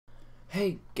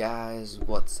Hey guys,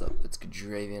 what's up? It's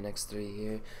GadravianX3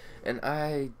 here, and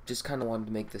I just kind of wanted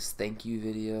to make this thank you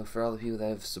video for all the people that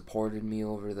have supported me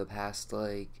over the past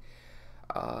 4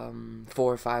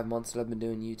 or 5 months that I've been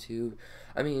doing YouTube.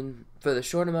 I mean, for the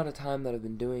short amount of time that I've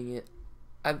been doing it,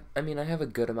 I have a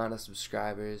good amount of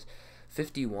subscribers.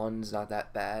 51 is not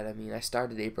that bad. I mean, I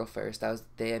started April 1st. That was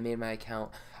the day I made my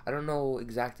account. I don't know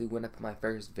exactly when I put my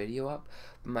first video up,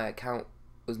 but my account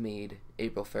was made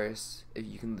April 1st. If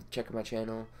you can check my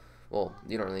channel, well,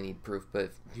 you don't really need proof,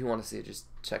 but if you want to see it, just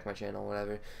check my channel,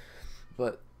 whatever.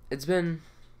 But it's been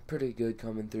pretty good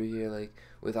coming through here, like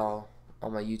with all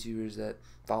my YouTubers that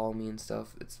follow me and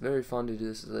stuff. It's very fun to do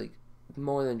this. It's like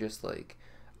more than just like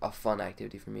a fun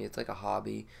activity for me. It's like a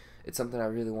hobby. It's something I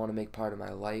really want to make part of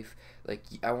my life. Like,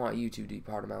 I want YouTube to be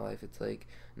part of my life. It's like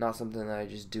not something that I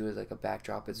just do as like a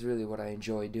backdrop. It's really what I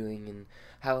enjoy doing and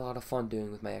have a lot of fun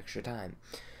doing with my extra time.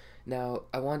 Now,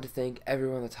 I wanted to thank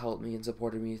everyone that's helped me and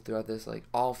supported me throughout this, like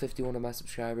all 51 of my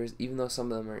subscribers, even though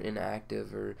some of them are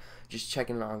inactive or just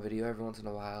checking it on a video every once in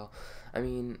a while. I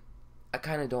mean, I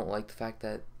kind of don't like the fact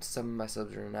that some of my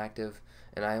subs are inactive,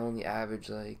 and I only average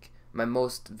like, my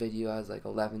most video has like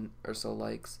 11 or so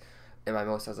likes, and my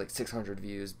most has like 600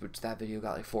 views, which that video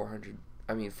got like 4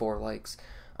 likes.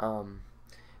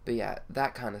 But yeah,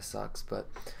 that kind of sucks, but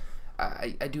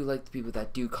I do like the people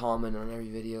that do comment on every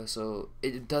video, so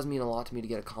it does mean a lot to me to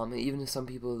get a comment. Even if some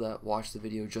people that watch the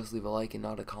video just leave a like and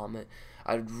not a comment,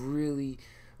 I'd really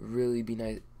be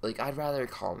nice. Like, I'd rather a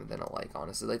comment than a like,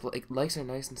 honestly. Like likes are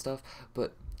nice and stuff,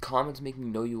 but comments make me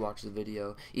know you watch the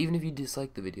video. Even if you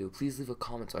dislike the video, please leave a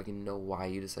comment so I can know why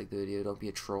you dislike the video. Don't be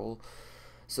a troll.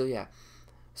 So yeah,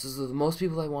 so the most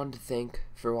people I wanted to thank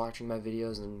for watching my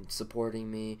videos and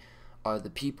supporting me are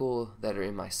the people that are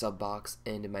in my sub box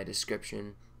and in my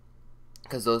description,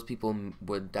 because those people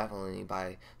would definitely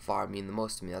by far mean the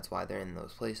most to me. That's why they're in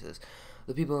those places.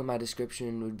 The people in my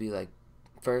description would be like,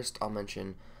 first I'll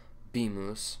mention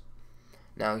B-Moose.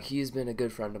 Now, he's been a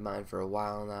good friend of mine for a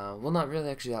while now. Well, not really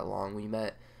actually that long. We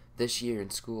met this year in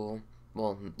school.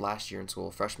 Well, last year in school,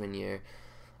 freshman year.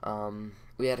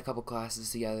 We had a couple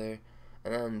classes together,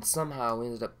 and then somehow we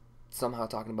ended up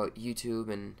talking about YouTube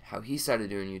and how he started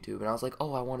doing YouTube, and I was like,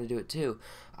 oh, I want to do it too.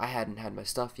 I hadn't had my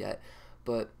stuff yet,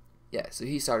 but yeah, so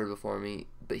he started before me,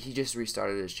 but he just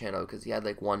restarted his channel because he had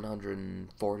like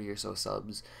 140 or so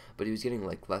subs, but he was getting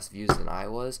like less views than I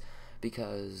was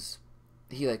because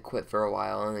he like quit for a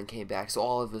while and then came back, so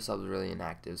all of his subs were really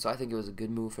inactive. So I think it was a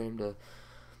good move for him to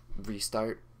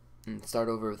restart and start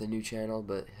over with a new channel,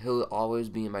 but he'll always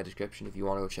be in my description if you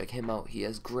want to go check him out. He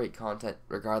has great content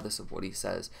regardless of what he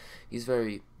says. He's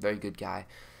very good guy,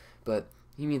 but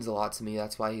he means a lot to me.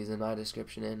 That's why he's in my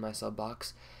description and my sub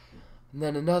box. And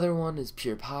then another one is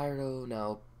Pure Pyro.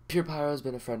 Now, Pure Pyro has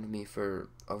been a friend of me for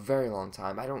a very long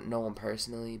time. I don't know him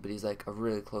personally, but he's like a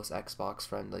really close Xbox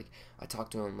friend. Like, I talk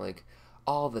to him like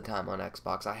all the time on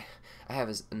Xbox. I have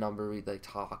his number. We like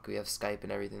talk. We have Skype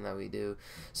and everything that we do.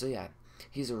 So yeah,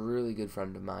 he's a really good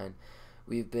friend of mine.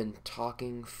 We've been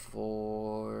talking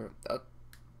for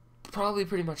probably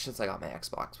pretty much since I got my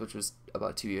Xbox, which was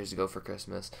about 2 years ago for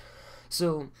Christmas.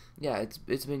 So yeah,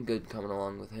 it's been good coming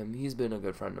along with him. He's been a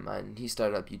good friend of mine. He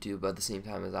started up YouTube at the same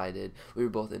time as I did. We were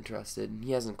both interested, and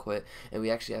he hasn't quit. And we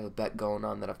actually have a bet going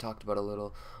on that I've talked about a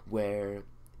little, where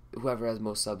whoever has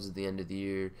most subs at the end of the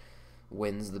year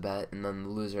wins the bet, and then the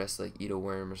loser has to like eat a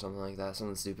worm or something like that,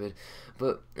 something stupid.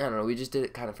 But I don't know, we just did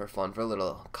it kind of for fun, for a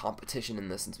little competition in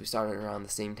this, since we started around the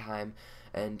same time.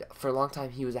 And for a long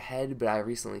time he was ahead, but I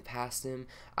recently passed him.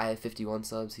 I have 51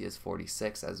 subs, he has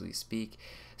 46 as we speak,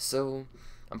 so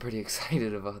I'm pretty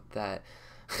excited about that.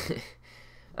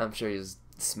 I'm sure he's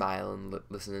smiling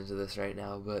listening to this right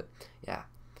now, but yeah.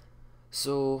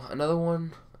 So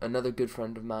another good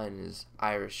friend of mine is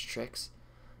Irish Tricks.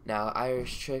 Now,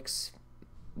 Irish Tricks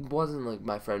wasn't like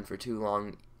my friend for too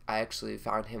long. I actually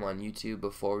found him on YouTube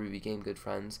before we became good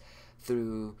friends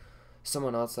through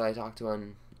someone else that I talked to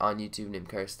on YouTube named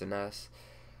Kirsten S.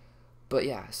 But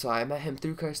yeah, so I met him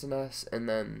through Kirsten S, and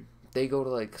then they go to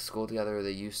like school together, or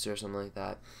they used to, or something like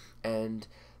that. And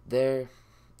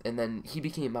then he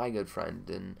became my good friend,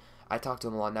 and I talk to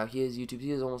him a lot. Now he has YouTube.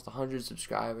 He has almost 100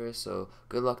 subscribers, so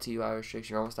good luck to you, Irish Tricks.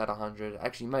 You're almost at 100.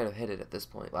 Actually, you might have hit it at this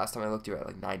point. Last time I looked, you were at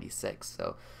like 96,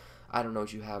 so I don't know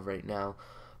what you have right now.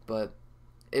 But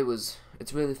it's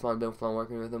really fun. Been fun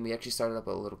working with him. We actually started up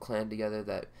a little clan together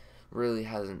that really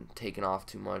hasn't taken off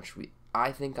too much.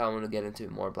 I think I'm going to get into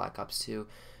more Black Ops 2.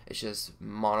 It's just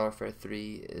Modern Warfare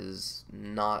 3 is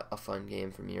not a fun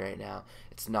game for me right now.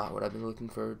 It's not what I've been looking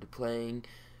forward to playing.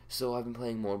 So I've been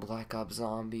playing more Black Ops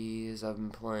Zombies. I've been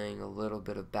playing a little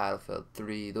bit of Battlefield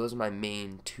 3. Those are my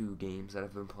main two games that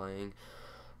I've been playing.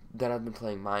 Then I've been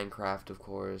playing Minecraft, of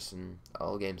course, and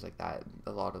all games like that.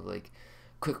 A lot of like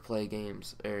quick play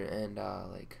games and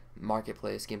like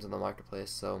marketplace games on the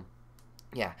marketplace. So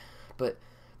yeah, but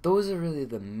those are really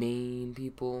the main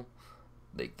people,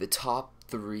 like the top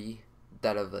three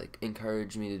that have like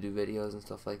encouraged me to do videos and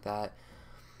stuff like that.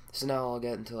 So now I'll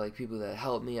get into like people that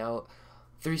helped me out.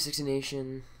 360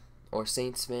 Nation or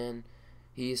Saints fan,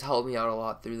 he's helped me out a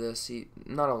lot through this.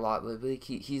 Not a lot, but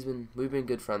we've been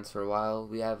good friends for a while.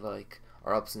 We have like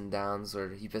our ups and downs,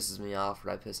 or he pisses me off, or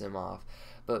I piss him off.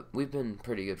 But we've been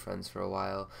pretty good friends for a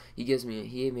while. He gave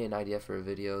me an idea for a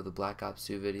video, the Black Ops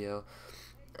 2 video.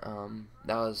 That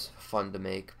was fun to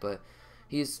make, but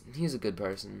he's a good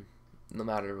person, no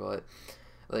matter what.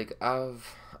 Like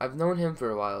I've known him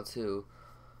for a while too.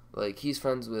 Like he's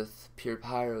friends with Pure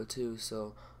Pyro too,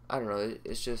 so I don't know.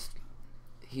 It's just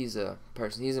he's a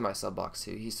person. He's in my sub box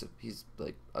too. He's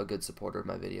like a good supporter of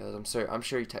my videos. I'm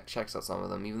sure he checks out some of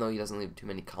them, even though he doesn't leave too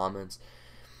many comments.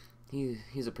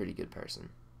 He's a pretty good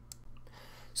person.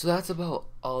 So that's about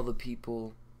all the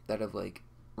people that have like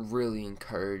really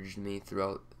encouraged me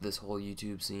throughout this whole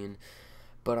YouTube scene.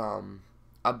 But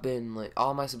I've been like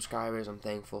all my subscribers I'm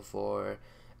thankful for.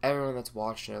 Everyone that's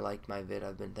watched or liked my vid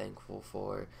I've been thankful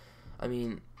for. I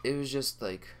mean, it was just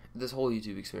like this whole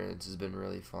YouTube experience has been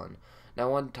really fun. Now I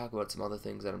wanted to talk about some other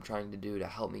things that I'm trying to do to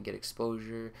help me get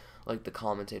exposure, like the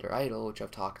commentator idol, which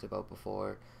I've talked about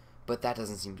before, but that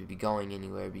doesn't seem to be going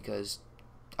anywhere because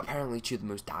apparently Chew the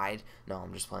Moose died. No,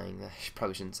 I'm just playing. I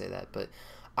probably shouldn't say that, but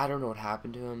I don't know what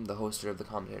happened to him. The hoster of the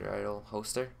commentator idol,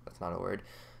 that's not a word.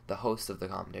 The host of the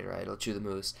commentator idol, Chew the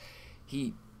Moose,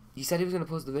 he said he was gonna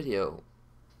post the video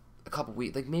a couple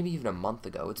weeks, like maybe even a month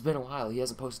ago. It's been a while. He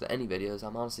hasn't posted any videos.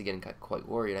 I'm honestly getting quite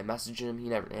worried. I messaged him. He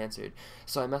never answered.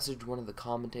 So I messaged one of the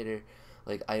commentator,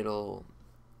 like, idol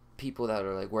people that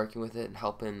are, like, working with it and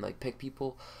helping, like, pick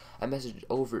people. I messaged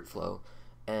Overtflow,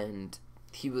 and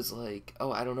he was like,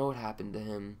 oh, I don't know what happened to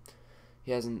him.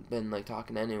 He hasn't been, like,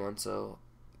 talking to anyone, so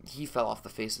he fell off the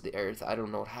face of the earth. I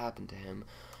don't know what happened to him.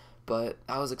 But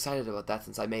I was excited about that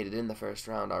since I made it in the first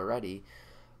round already.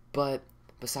 But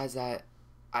besides that,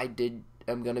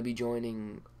 I'm gonna be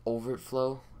joining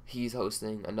Overtflow. He's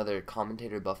hosting another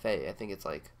commentator buffet. I think it's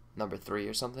like number 3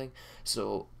 or something.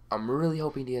 So I'm really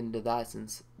hoping to get into that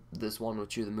since this one with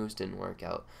Chew the Moose didn't work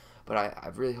out. But I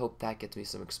really hope that gets me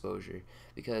some exposure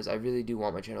because I really do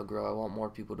want my channel to grow. I want more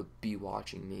people to be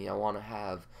watching me. I want to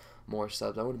have more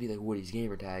subs. I want to be like Woody's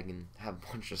Gamertag and have a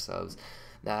bunch of subs.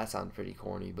 Now that sounds pretty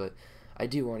corny, but I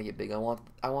do want to get big. I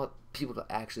want people to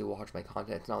actually watch my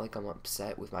content. It's not like I'm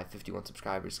upset with my 51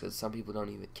 subscribers because some people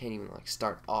can't even like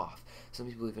start off. Some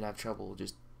people even have trouble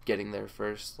just getting their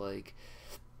first like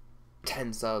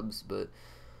 10 subs. But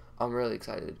I'm really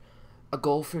excited. A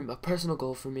personal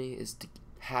goal for me is to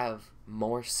have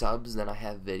more subs than I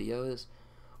have videos,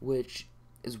 which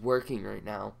is working right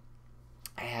now.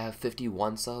 I have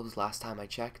 51 subs last time I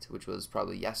checked, which was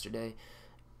probably yesterday,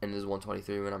 and it is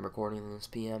 1:23 when I'm recording this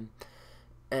PM.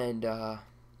 And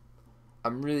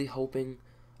I'm really hoping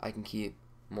I can keep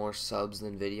more subs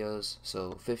than videos.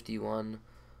 So 51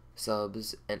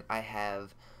 subs, and I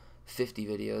have 50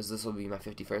 videos. This will be my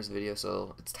 51st video,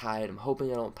 so it's tied. I'm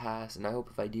hoping I don't pass, and I hope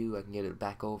if I do, I can get it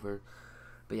back over.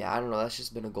 But yeah, I don't know. That's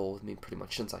just been a goal with me pretty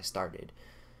much since I started.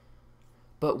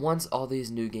 But once all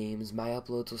these new games, my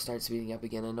uploads will start speeding up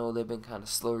again. I know they've been kind of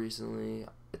slow recently.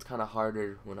 It's kind of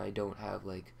harder when I don't have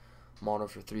like Modern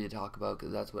Warfare 3 to talk about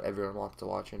because that's what everyone wants to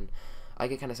watch, and I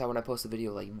get kind of sad when I post a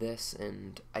video like this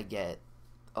and I get,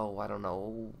 oh, I don't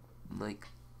know, like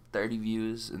 30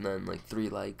 views and then like 3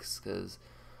 likes because,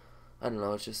 I don't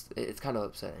know, it's kind of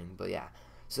upsetting. But yeah,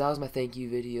 so that was my thank you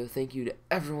video. Thank you to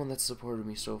everyone that's supported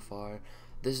me so far.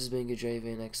 This has been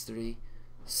GaJayVanX3.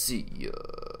 See ya.